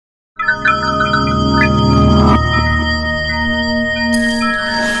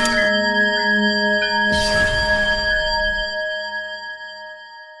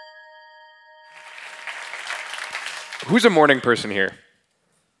Who's a morning person here?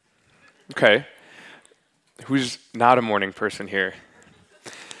 Okay. Who's not a morning person here?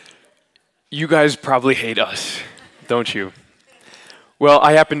 You guys probably hate us, don't you? Well,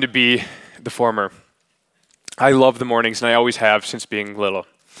 I happen to be the former. I love the mornings, and I always have since being little.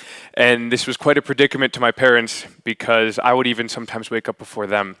 And this was quite a predicament to my parents because I would even sometimes wake up before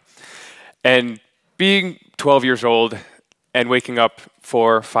them. And being 12 years old and waking up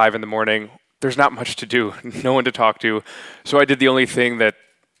 4, 5 in the morning, there's not much to do, no one to talk to. So I did the only thing that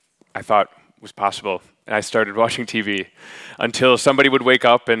I thought was possible, and I started watching TV until somebody would wake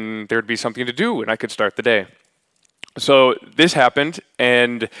up and there'd be something to do and I could start the day. So this happened,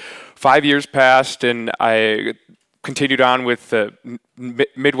 and 5 years passed, and I continued on with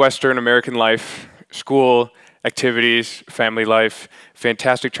Midwestern American life, school, activities, family life,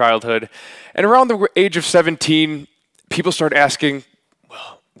 fantastic childhood. And around the age of 17, people started asking,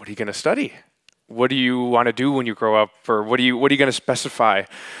 well, what are you going to study? What do you want to do when you grow up? Or what are you going to specify?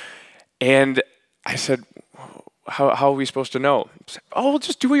 And I said, how are we supposed to know? Said, oh, well,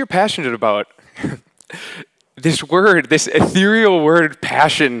 just do what you're passionate about. This word, this ethereal word,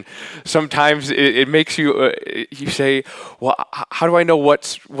 passion, sometimes it makes you, you say, well, how do I know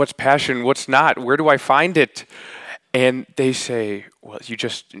what's passion, what's not? Where do I find it? And they say, well, you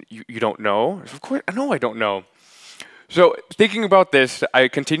don't know? Of course, no, I don't know. So thinking about this, I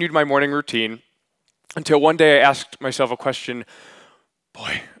continued my morning routine until one day I asked myself a question,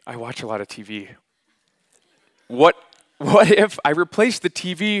 boy, I watch a lot of TV. What if I replaced the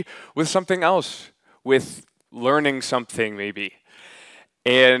TV with something else, with learning something maybe?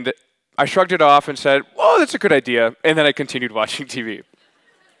 And I shrugged it off and said, well, that's a good idea. And then I continued watching TV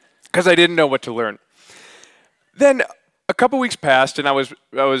because I didn't know what to learn. Then a couple weeks passed, and I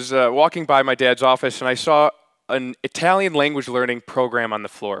was walking by my dad's office, and I saw an Italian language learning program on the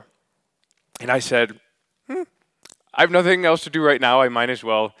floor. And I said, I have nothing else to do right now. I might as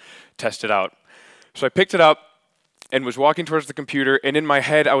well test it out. So I picked it up and was walking towards the computer, and in my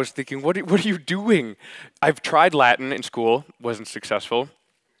head I was thinking, what are you doing? I've tried Latin in school, wasn't successful,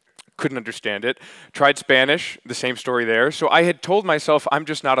 couldn't understand it. Tried Spanish, the same story there. So I had told myself I'm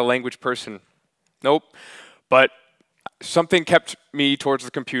just not a language person. Nope. But something kept me towards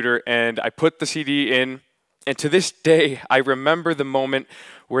the computer, and I put the CD in, and to this day I remember the moment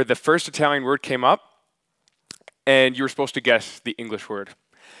where the first Italian word came up, and you were supposed to guess the English word.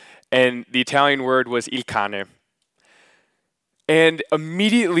 And the Italian word was il cane. And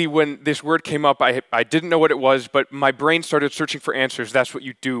immediately when this word came up, I didn't know what it was, but my brain started searching for answers. That's what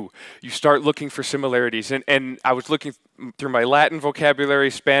you do. You start looking for similarities. And I was looking through my Latin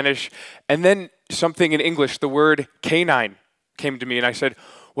vocabulary, Spanish, and then something in English, the word canine, came to me. And I said,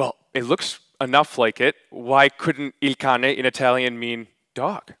 well, it looks enough like it. Why couldn't il cane in Italian mean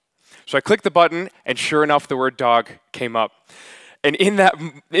dog? So I clicked the button, and sure enough, the word dog came up. And in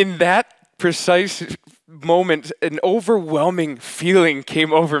that precise moment, an overwhelming feeling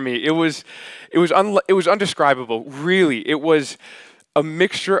came over me. It was undescribable, really. It was a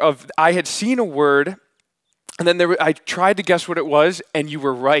mixture of, I had seen a word, and then I tried to guess what it was, and you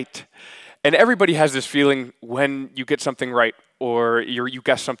were right. And everybody has this feeling when you get something right, or you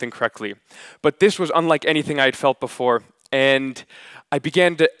guess something correctly. But this was unlike anything I had felt before, and I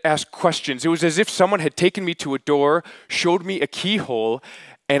began to ask questions. It was as if someone had taken me to a door, showed me a keyhole,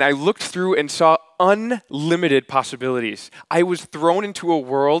 and I looked through and saw unlimited possibilities. I was thrown into a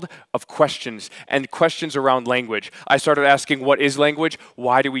world of questions, and questions around language. I started asking, what is language?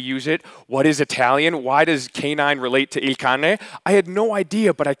 Why do we use it? What is Italian? Why does canine relate to il cane? I had no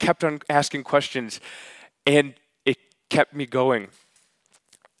idea, but I kept on asking questions, and it kept me going.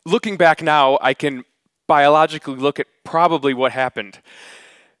 Looking back now, I can biologically look at probably what happened.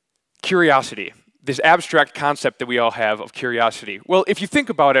 Curiosity. This abstract concept that we all have of curiosity. Well, if you think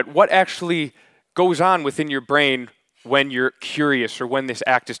about it, what actually goes on within your brain when you're curious or when this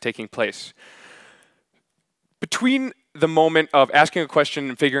act is taking place? Between the moment of asking a question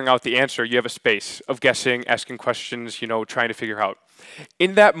and figuring out the answer, you have a space of guessing, asking questions, trying to figure out.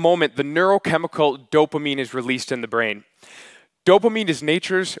 In that moment, the neurochemical dopamine is released in the brain. Dopamine is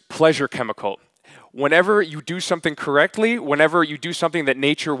nature's pleasure chemical. Whenever you do something correctly, whenever you do something that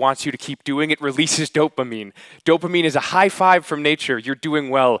nature wants you to keep doing, it releases dopamine. Dopamine is a high five from nature. You're doing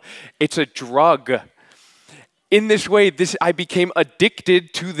well. It's a drug. In this way, I became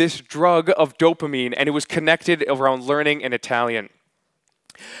addicted to this drug of dopamine, and it was connected around learning in Italian.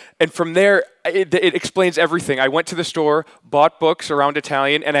 And from there, it explains everything. I went to the store, bought books around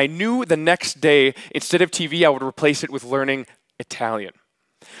Italian, and I knew the next day, instead of TV, I would replace it with learning Italian.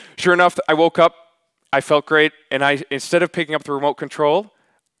 Sure enough, I woke up. I felt great, and instead of picking up the remote control,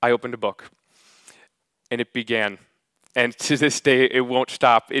 I opened a book. And it began. And to this day, it won't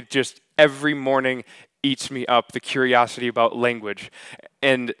stop. It just every morning eats me up, the curiosity about language.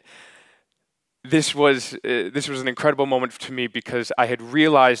 And this was an incredible moment to me because I had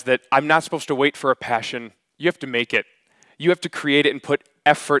realized that I'm not supposed to wait for a passion. You have to make it. You have to create it and put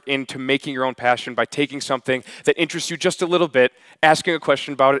effort into making your own passion by taking something that interests you just a little bit, asking a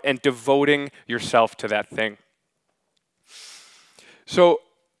question about it, and devoting yourself to that thing. So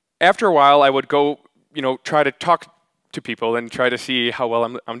after a while, I would go, try to talk to people and try to see how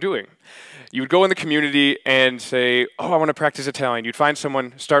well I'm doing. You would go in the community and say, oh, I want to practice Italian. You'd find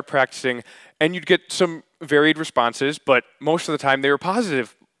someone, start practicing, and you'd get some varied responses, but most of the time they were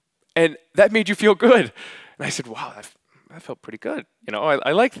positive. And that made you feel good. And I said, wow, that felt pretty good.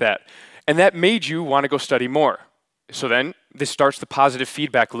 I like that. And that made you want to go study more. So then this starts the positive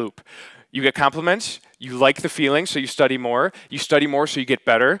feedback loop. You get compliments, you like the feeling, so you study more so you get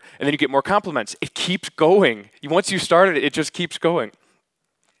better, and then you get more compliments. It keeps going. Once you started it just keeps going.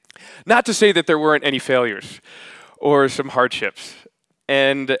 Not to say that there weren't any failures or some hardships.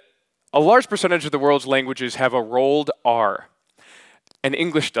 And a large percentage of the world's languages have a rolled R, and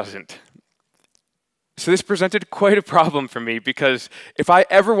English doesn't. So this presented quite a problem for me because if I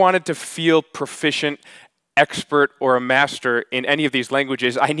ever wanted to feel proficient, expert, or a master in any of these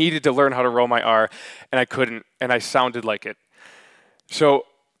languages, I needed to learn how to roll my R, and I couldn't, and I sounded like it. So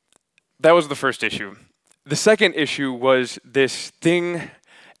that was the first issue. The second issue was this thing,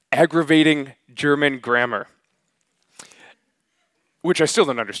 aggravating German grammar, which I still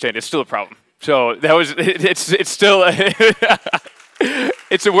don't understand. It's still a problem. So that was, it's still,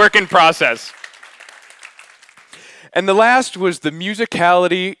 it's a work in process. And the last was the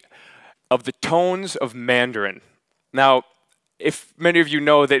musicality of the tones of Mandarin. Now, if many of you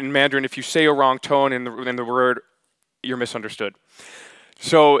know that in Mandarin, if you say a wrong tone in the word, you're misunderstood.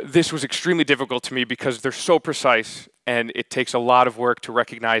 So this was extremely difficult to me because they're so precise, and it takes a lot of work to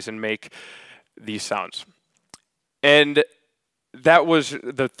recognize and make these sounds. And that was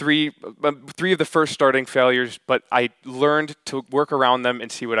the three of the first starting failures, but I learned to work around them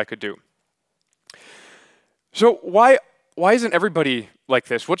and see what I could do. So why isn't everybody like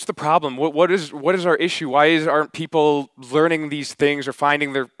this? What's the problem? What is our issue? Why aren't people learning these things or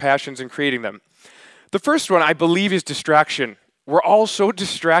finding their passions and creating them? The first one, I believe, is distraction. We're all so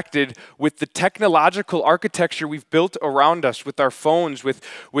distracted with the technological architecture we've built around us, with our phones,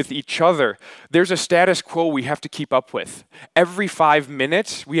 with each other. There's a status quo we have to keep up with. Every 5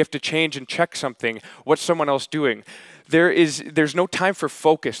 minutes, we have to change and check something. What's someone else doing? There's no time for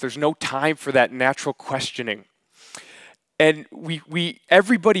focus. There's no time for that natural questioning. And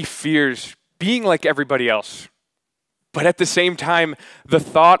everybody fears being like everybody else. But at the same time, the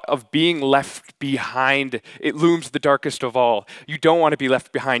thought of being left behind, it looms the darkest of all. You don't want to be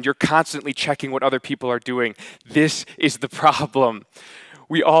left behind. You're constantly checking what other people are doing. This is the problem.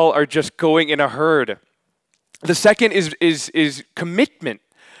 We all are just going in a herd. The second is commitment.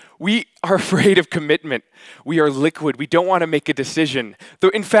 We are afraid of commitment. We are liquid. We don't want to make a decision. Though,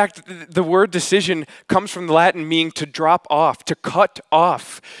 in fact, the word decision comes from the Latin meaning to drop off, to cut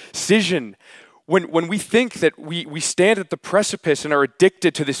off. Scission. When we think that we stand at the precipice and are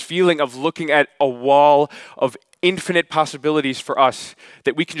addicted to this feeling of looking at a wall of infinite possibilities for us,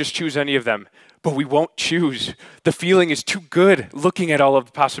 that we can just choose any of them, but we won't choose. The feeling is too good looking at all of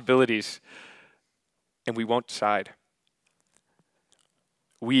the possibilities, and we won't decide.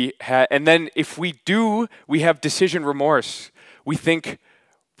 And then if we do, we have decision remorse. We think,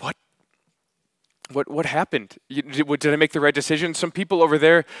 what happened? Did I make the right decision? Some people over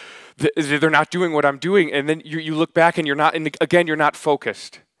there, they're not doing what I'm doing. And then you look back and you're not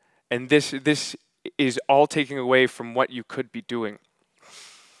focused. And this is all taking away from what you could be doing.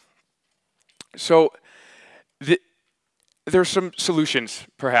 So there's some solutions,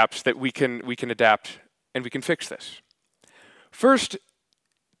 perhaps, that we can adapt and we can fix this. First,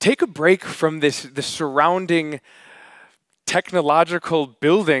 take a break from the surrounding technological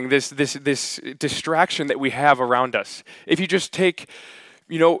building, this distraction that we have around us. If you just take,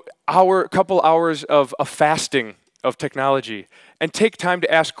 couple hours of fasting of technology and take time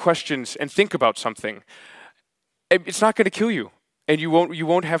to ask questions and think about something, it's not going to kill you, and you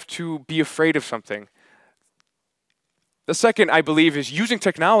won't have to be afraid of something. The second, I believe, is using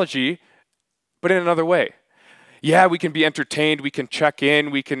technology, but in another way. Yeah, we can be entertained, we can check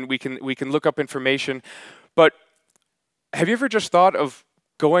in, we can look up information, but have you ever just thought of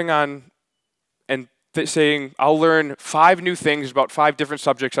going on and saying, I'll learn 5 new things about 5 different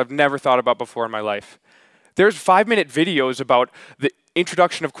subjects I've never thought about before in my life? There's 5-minute videos about the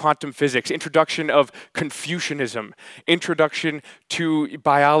introduction of quantum physics, introduction of Confucianism, introduction to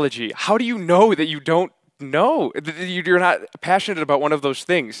biology. How do you know that you don't know. You're not passionate about one of those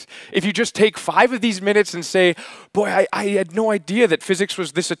things. If you just take 5 of these minutes and say, boy, I had no idea that physics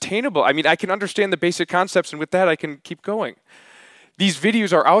was this attainable. I mean, I can understand the basic concepts, and with that, I can keep going. These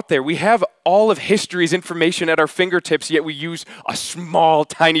videos are out there. We have all of history's information at our fingertips, yet we use a small,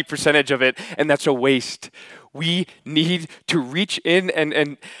 tiny percentage of it, and that's a waste. We need to reach in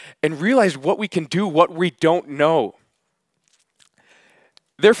and realize what we can do, what we don't know.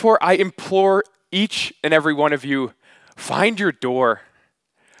 Therefore, I implore each and every one of you, find your door.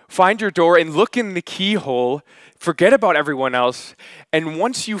 Find your door and look in the keyhole. Forget about everyone else. And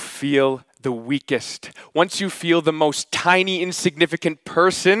once you feel the weakest, once you feel the most tiny, insignificant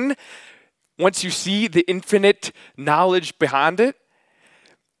person, once you see the infinite knowledge behind it,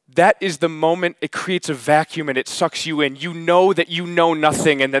 that is the moment it creates a vacuum and it sucks you in. You know that you know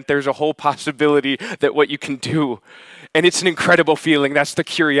nothing and that there's a whole possibility that what you can do. And it's an incredible feeling. That's the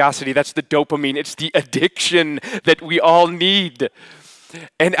curiosity. That's the dopamine. It's the addiction that we all need.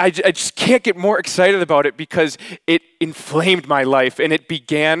 And I just can't get more excited about it because it inflamed my life and it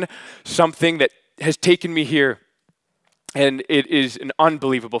began something that has taken me here. And it is an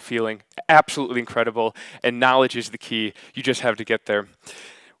unbelievable feeling, absolutely incredible. And knowledge is the key. You just have to get there.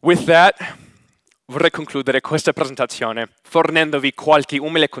 With that, vorrei concludere questa presentazione fornendovi qualche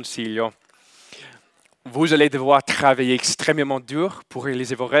umile consiglio. Vous allez devoir travailler extrêmement dur pour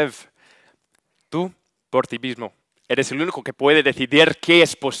réaliser vos rêves. Tú, por ti mismo, eres el único que puede decidir qué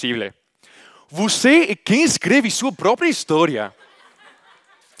es posible. Você é quem escreve sua própria história.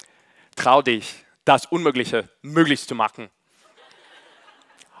 Trau dich, das Unmögliche möglich zu machen.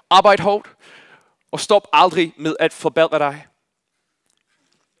 Arbejd hårdt, og stop aldrig med at forbedre dig.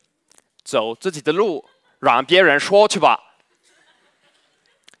 走自己的路，让别人说去吧。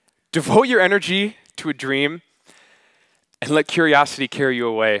Devote your energy to a dream and let curiosity carry you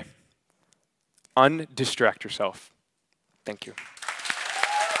away. Undistract yourself. Thank you.